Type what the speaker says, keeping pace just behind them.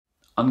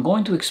I'm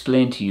going to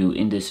explain to you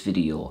in this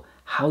video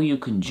how you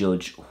can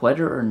judge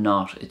whether or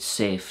not it's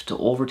safe to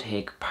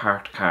overtake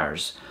parked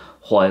cars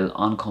while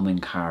oncoming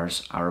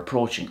cars are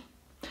approaching.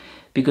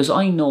 Because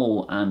I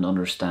know and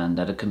understand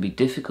that it can be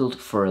difficult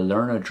for a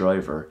learner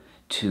driver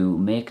to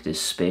make this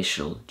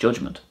spatial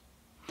judgment.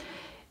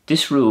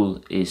 This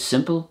rule is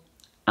simple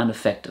and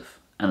effective,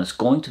 and it's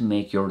going to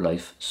make your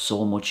life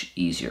so much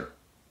easier.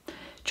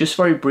 Just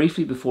very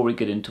briefly before we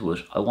get into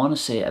it, I want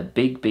to say a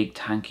big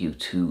thank you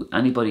to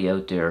anybody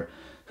out there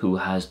who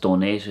has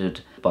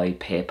donated by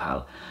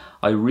PayPal.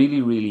 I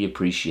really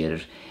appreciate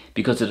it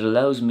because it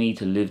allows me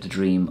to live the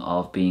dream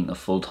of being a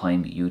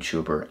full-time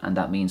YouTuber, and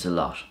that means a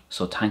lot.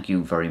 So thank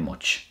you very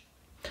much.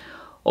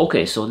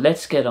 Okay, so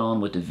let's get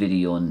on with the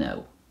video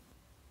now.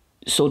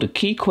 So the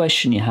key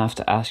question you have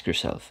to ask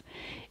yourself,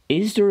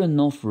 is there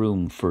enough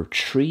room for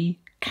 3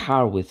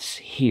 car widths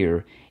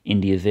here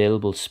in the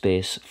available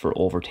space for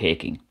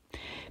overtaking?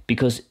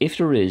 Because if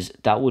there is,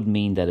 that would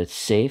mean that it's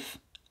safe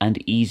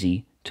and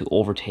easy to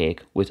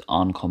overtake with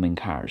oncoming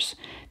cars.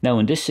 Now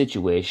in this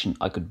situation,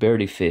 I could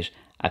barely fit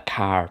a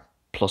car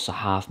plus a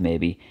half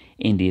maybe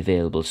in the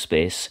available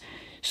space.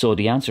 So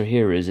the answer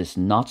here is it's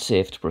not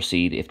safe to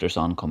proceed if there's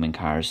oncoming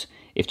cars.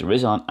 If there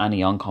is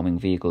any oncoming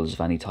vehicles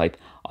of any type,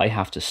 I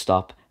have to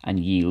stop and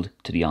yield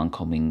to the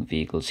oncoming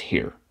vehicles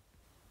here.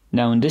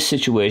 Now in this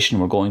situation,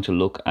 we're going to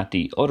look at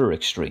the other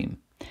extreme.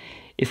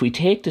 If we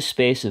take the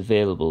space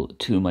available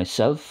to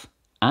myself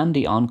and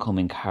the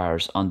oncoming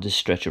cars on this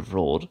stretch of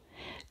road,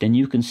 then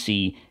you can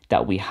see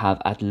that we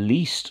have at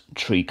least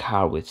 3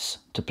 car widths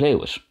to play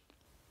with.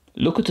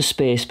 Look at the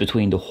space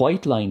between the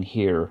white line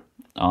here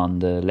on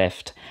the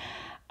left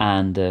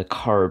and the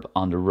curb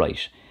on the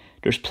right.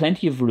 There's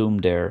plenty of room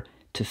there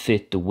to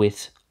fit the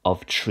width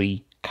of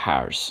 3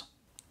 cars.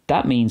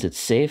 That means it's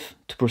safe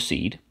to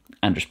proceed,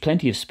 and there's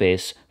plenty of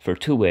space for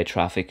two-way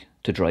traffic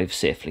to drive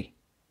safely.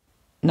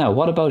 Now,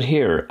 what about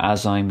here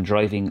as I'm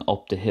driving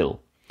up the hill?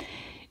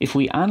 If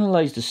we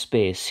analyse the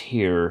space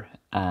here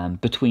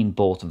between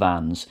both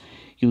vans,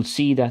 you'll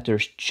see that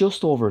there's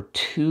just over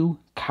 2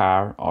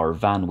 car or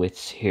van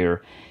widths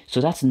here. So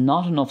that's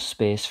not enough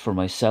space for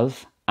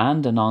myself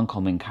and an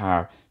oncoming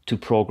car to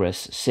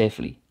progress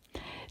safely.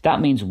 That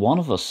means one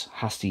of us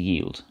has to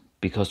yield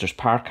because there's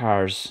parked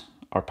cars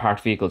or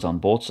parked vehicles on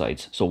both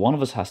sides. So one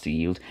of us has to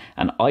yield,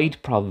 and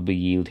I'd probably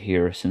yield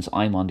here since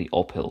I'm on the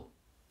uphill.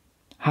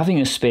 Having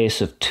a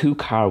space of 2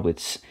 car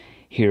widths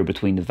here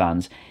between the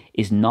vans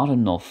is not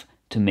enough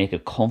to make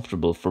it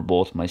comfortable for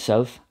both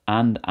myself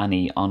and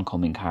any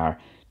oncoming car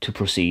to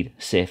proceed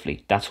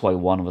safely. That's why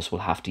one of us will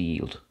have to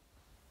yield.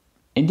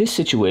 In this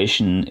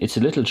situation, it's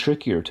a little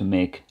trickier to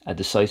make a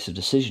decisive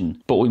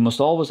decision, but we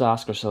must always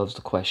ask ourselves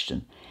the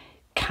question,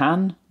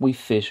 can we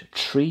fit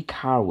 3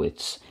 car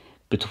widths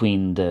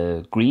between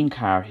the green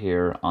car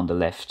here on the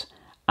left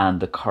and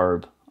the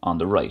curb on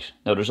the right?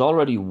 Now there's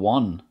already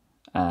 1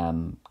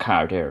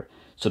 car there.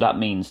 So that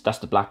means that's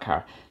the black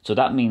car. So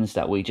that means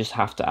that we just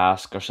have to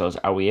ask ourselves,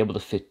 are we able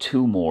to fit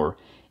 2 more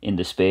in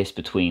the space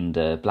between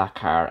the black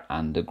car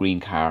and the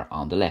green car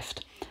on the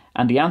left?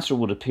 And the answer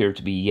would appear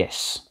to be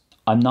yes.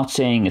 I'm not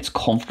saying it's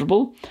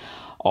comfortable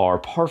or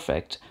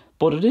perfect,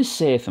 but it is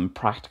safe and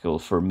practical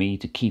for me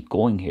to keep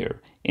going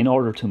here in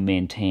order to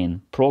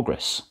maintain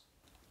progress.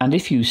 And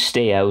if you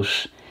stay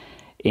out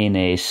in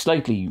a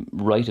slightly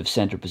right of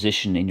centre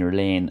position in your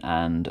lane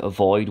and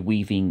avoid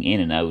weaving in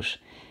and out,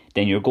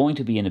 then you're going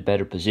to be in a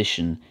better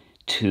position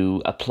to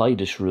apply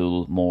this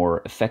rule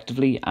more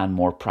effectively and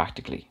more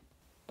practically.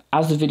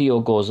 As the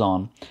video goes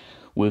on,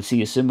 we'll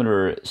see a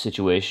similar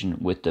situation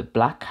with the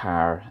black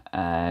car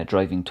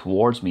driving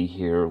towards me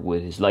here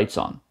with his lights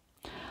on.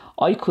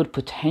 I could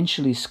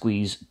potentially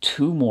squeeze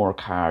 2 more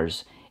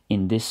cars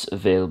in this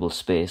available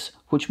space,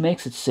 which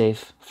makes it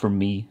safe for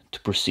me to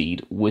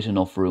proceed with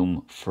enough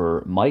room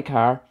for my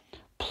car,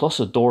 plus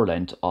a door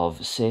length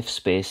of safe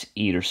space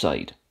either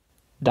side.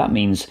 That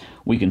means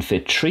we can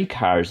fit 3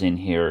 cars in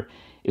here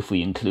if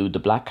we include the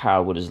black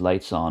car with his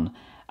lights on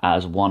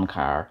as 1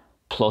 car,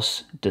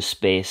 plus the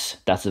space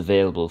that's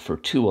available for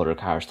 2 other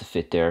cars to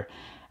fit there.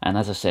 And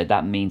as I said,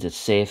 that means it's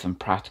safe and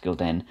practical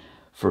then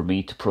for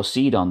me to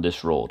proceed on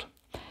this road.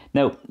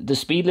 Now, the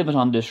speed limit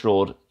on this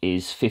road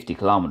is 50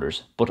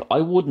 kilometers, but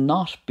I would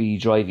not be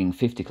driving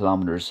 50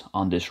 kilometers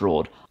on this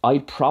road.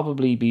 I'd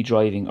probably be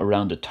driving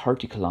around the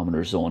 30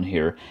 kilometer zone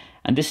here,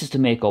 and this is to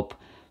make up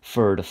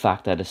for the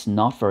fact that it's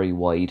not very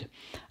wide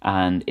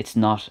and it's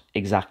not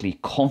exactly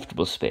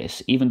comfortable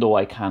space. Even though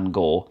I can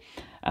go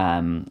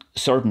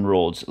certain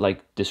roads,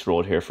 like this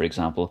road here for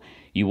example,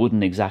 you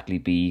wouldn't exactly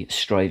be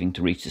striving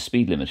to reach the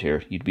speed limit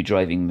here. You'd be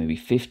driving maybe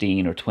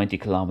 15 or 20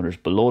 kilometers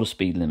below the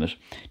speed limit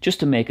just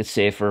to make it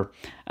safer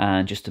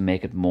and just to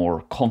make it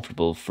more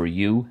comfortable for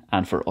you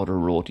and for other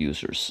road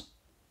users.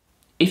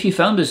 If you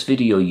found this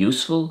video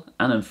useful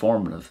and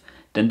informative,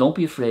 then don't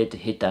be afraid to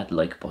hit that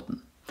like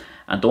button.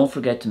 And don't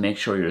forget to make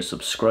sure you're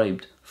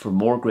subscribed for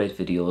more great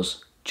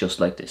videos just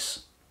like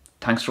this.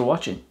 Thanks for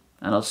watching,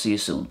 and I'll see you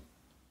soon.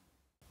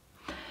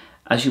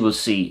 As you will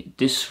see,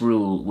 this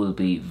rule will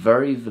be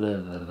this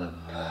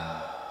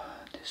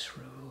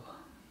rule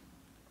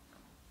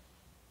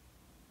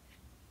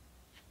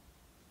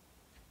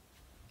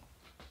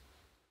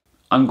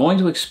I'm going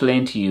to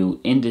explain to you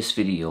in this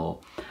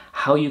video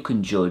how you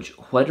can judge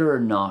whether or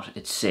not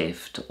it's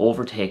safe to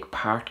overtake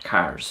parked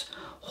cars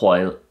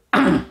while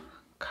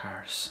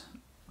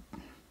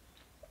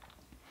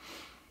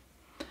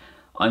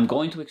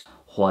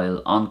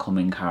while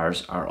oncoming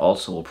cars are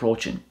also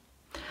approaching,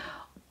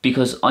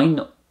 because I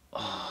know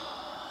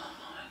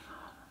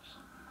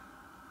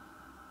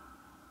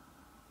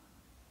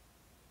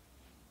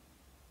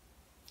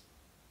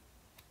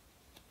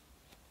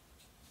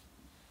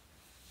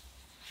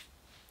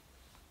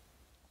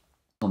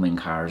oncoming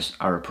cars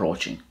are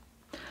approaching,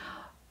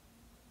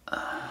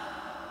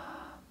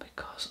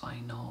 because I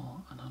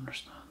know and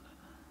understand.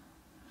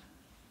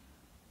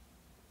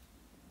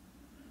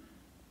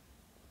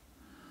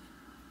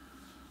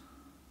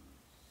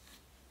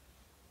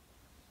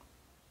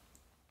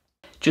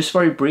 Just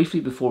very briefly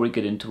before we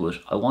get into it,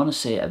 I want to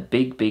say a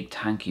big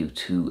thank you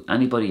to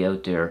anybody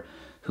out there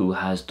who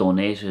has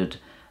donated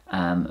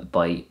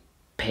by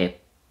PayPal.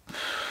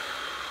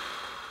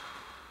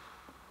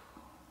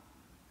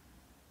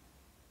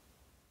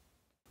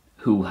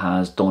 Who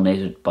has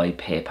donated by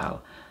PayPal.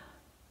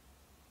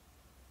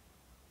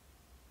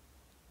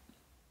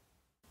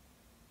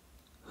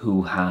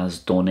 Who has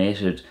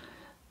donated,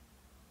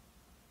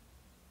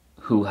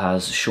 who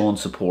has shown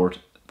support,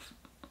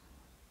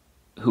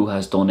 who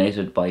has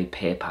donated by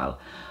PayPal.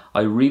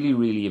 I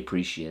really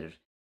appreciate it.